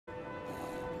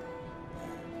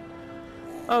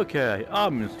Okay,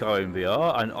 I'm in Skyrim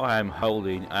VR and I am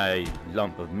holding a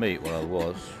lump of meat. Well, I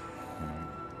was.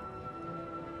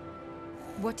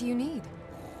 What do you need?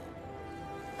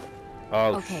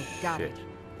 Oh Okay, got shit. it.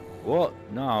 What?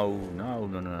 No, no,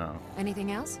 no, no, no.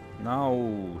 Anything else?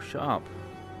 No, shut up.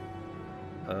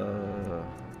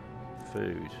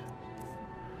 Food.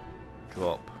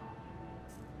 Drop.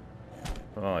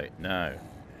 Right, now.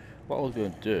 What I was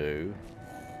going to do...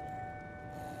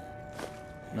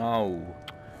 No.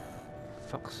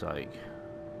 Fuck's sake.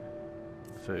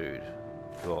 Food.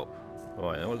 Drop.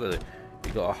 Right, now what do?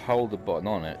 You got to hold the button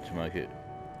on it to make it...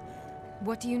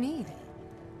 What do you need?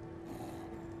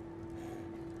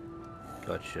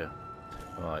 Gotcha.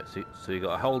 Right, so you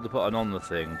got to hold the button on the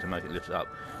thing to make it lift up.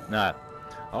 Now,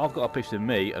 I've got a piece of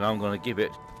meat and I'm going to give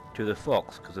it to the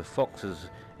fox, because the fox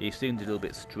he seemed a little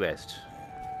bit stressed.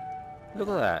 Look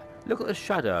at that. Look at the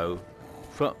shadow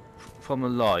from the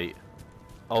light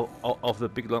of the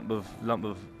big lump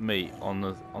of meat on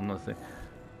the thing.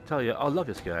 I tell you, I love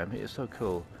this game. It is so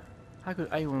cool. How could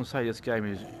anyone say this game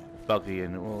is buggy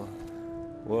and all?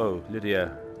 Whoa,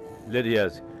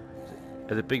 Lydia's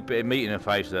there's a big bit of meat in her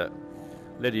face. That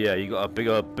Lydia, you got a big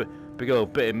old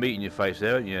bit of meat in your face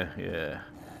there, haven't you? Yeah.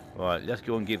 Right, let's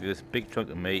go and give this big chunk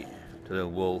of meat to the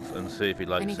wolf and see if he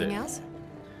likes it. Anything else?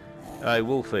 Hey,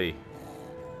 Wolfie.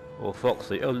 Or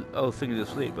Foxy. Oh, Thingy's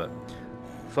asleep, but...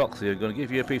 Foxy, I'm going to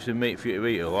give you a piece of meat for you to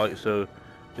eat, alright? So,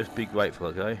 just be grateful,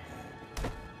 okay?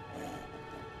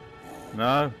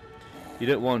 No? You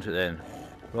don't want it then?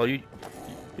 Well, you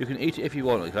can eat it if you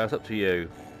want, okay? That's up to you.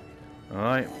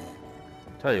 Alright?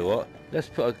 Tell you what, let's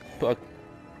put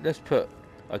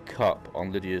a cup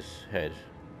on Lydia's head.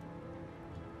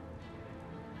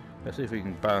 Let's see if we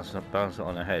can bounce it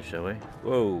on her head, shall we?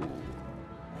 Whoa.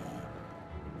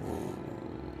 Whoa.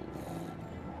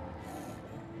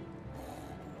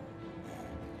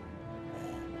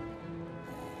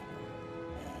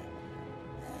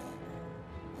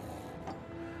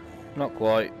 Not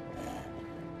quite.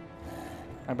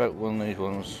 How about one of these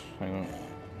ones? Hang on.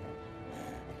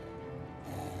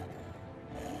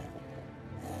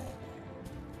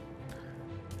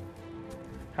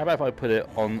 How about if I put it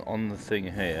on the thing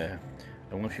here,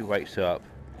 and when she wakes up,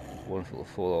 one foot will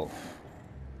fall off.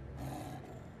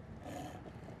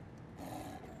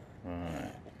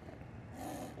 Right.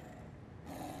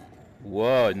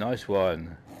 Whoa, nice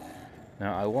one.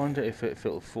 Now I wonder if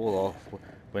it'll fall off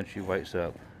when she wakes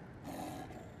up.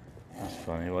 That's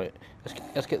funny. Right,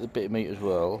 let's get the bit of meat as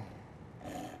well.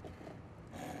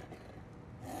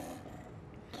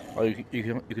 Oh, you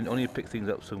can only pick things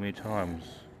up so many times.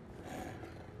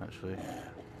 Actually.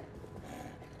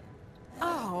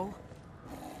 Oh.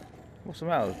 What's the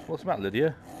matter? What's the matter,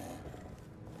 Lydia?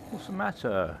 What's the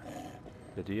matter,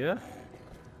 Lydia?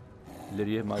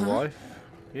 Lydia, my wife?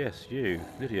 Yes, you,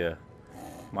 Lydia,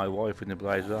 my wife in the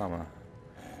blaze armor.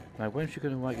 Now, when's she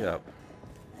going to wake up?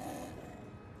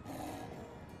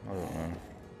 I don't know.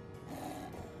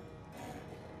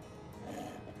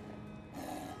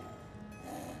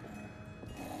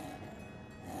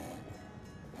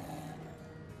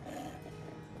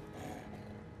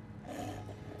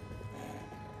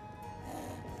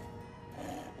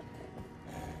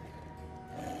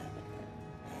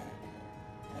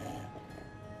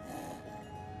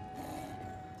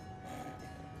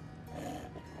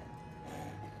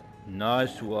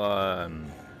 Nice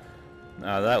one.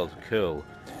 Now that was cool.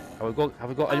 Have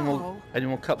we got any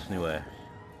more cups anywhere?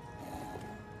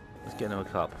 Let's get another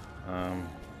cup.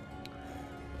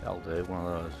 That'll do. One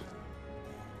of those.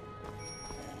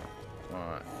 All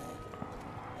right.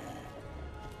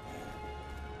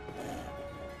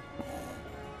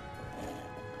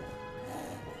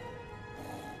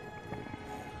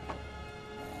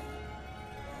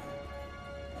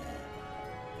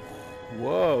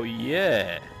 Whoa!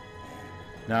 Yeah.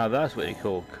 Now that's what you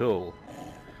call cool.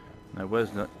 Now where's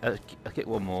the... Let's get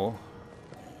one more.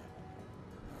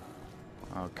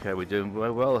 Okay, we're doing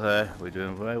very well here. We're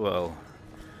doing very well.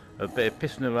 A bit of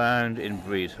pissing around in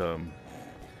Breezehome.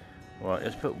 Right,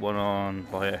 let's put one on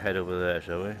by her head over there,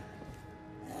 shall we?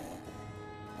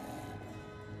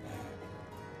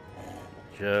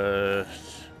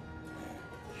 Just...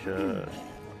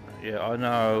 Yeah, I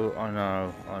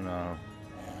know.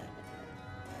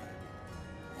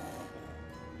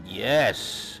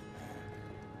 Yes!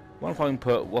 What if I can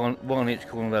put one on each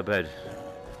corner of their bed?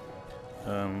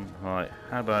 Right,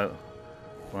 how about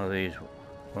one of these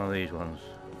ones?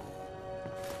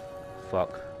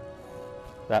 Fuck.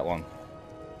 That one.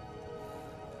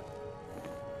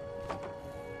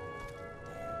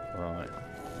 Right.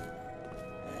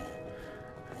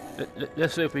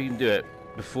 Let's see if we can do it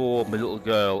before my little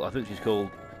girl, I think she's called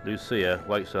Lucia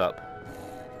wakes up.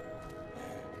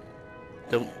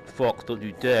 Don't, Fox, don't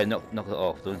you dare knock it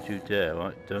off. Don't you dare,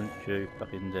 right? Don't you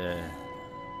fucking dare.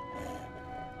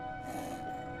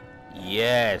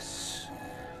 Yes!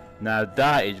 Now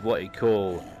that is what you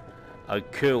call a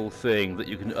cool thing that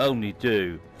you can only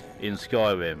do in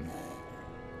Skyrim.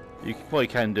 You probably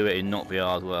can do it in not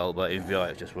VR as well, but in VR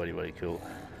it's just really, really cool.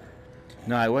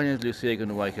 Now, when is Lucia going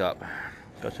to wake up?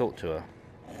 Go talk to her.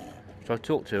 Shall I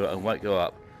talk to her and wake her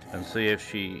up and see if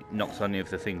she knocks any of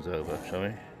the things over, shall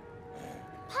we?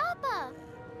 Papa!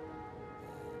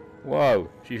 Whoa,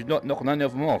 she's not knocking any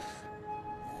of them off.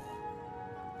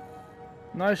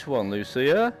 Nice one,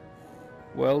 Lucia.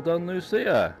 Well done,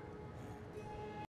 Lucia.